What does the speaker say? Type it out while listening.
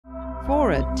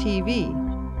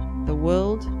FORA.tv. The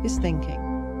world is thinking.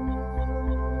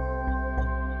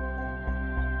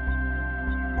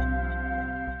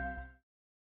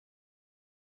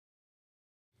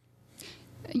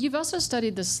 You've also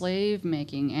studied the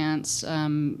slave-making ants,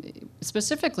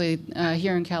 specifically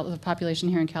the population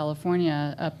here in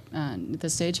California, up the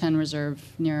Sage Hen Reserve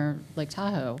near Lake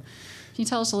Tahoe. Can you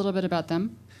tell us a little bit about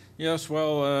them? Yes,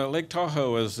 well, Lake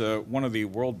Tahoe is one of the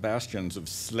world bastions of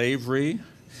slavery,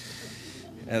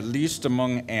 at least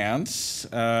among ants.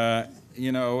 One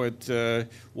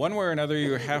way or another,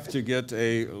 you have to get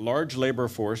a large labor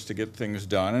force to get things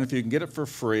done, and if you can get it for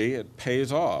free, it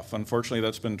pays off. Unfortunately,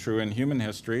 that's been true in human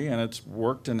history, and it's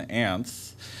worked in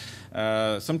ants.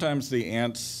 Sometimes the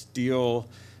ants steal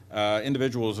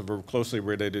individuals of a closely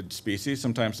related species.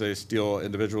 Sometimes they steal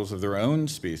individuals of their own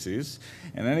species.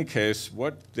 In any case,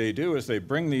 what they do is they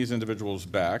bring these individuals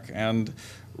back, and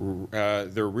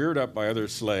they're reared up by other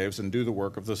slaves and do the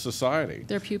work of the society.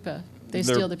 They're pupa. They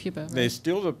steal the pupa. Right? They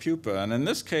steal the pupa, and in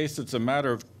this case, it's a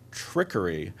matter of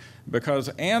trickery, because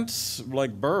ants,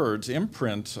 like birds,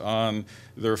 imprint on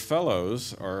their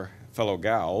fellows, or fellow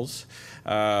gals,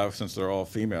 since they're all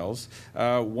females,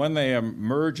 when they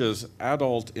emerge as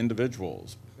adult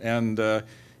individuals. And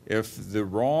if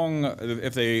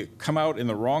they come out in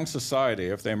the wrong society,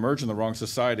 if they emerge in the wrong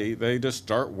society, they just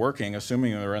start working,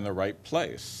 assuming they're in the right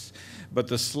place. But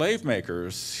the slave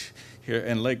makers here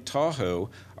in Lake Tahoe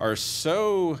are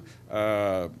so,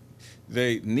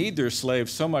 they need their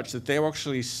slaves so much that they will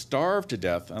actually starve to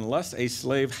death unless a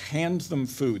slave hands them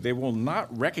food. They will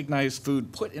not recognize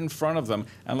food put in front of them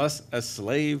unless a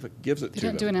slave gives it to them. They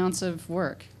don't do an ounce of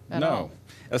work at all. No,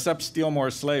 except steal more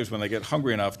slaves when they get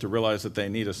hungry enough to realize that they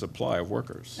need a supply of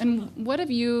workers. And what have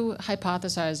you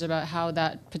hypothesized about how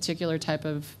that particular type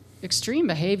of extreme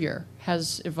behavior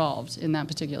has evolved in that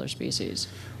particular species?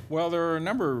 Well, there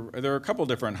are a couple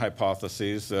different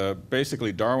hypotheses.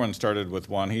 Basically, Darwin started with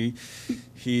one. He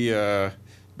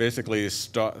basically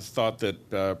thought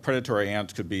that predatory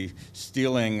ants could be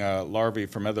stealing larvae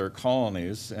from other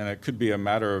colonies, and it could be a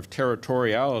matter of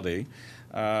territoriality.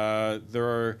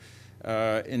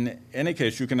 In any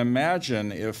case, you can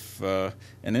imagine if an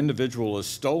individual is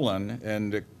stolen,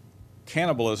 and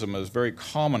cannibalism is very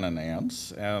common in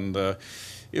ants, and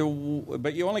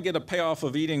but you only get a payoff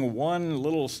of eating one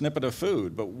little snippet of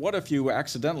food. But what if you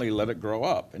accidentally let it grow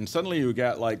up? And suddenly you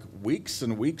get like weeks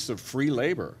and weeks of free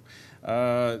labor.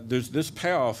 This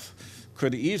payoff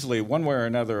could easily, one way or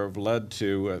another, have led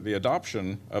to the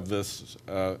adoption of this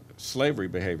slavery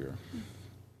behavior.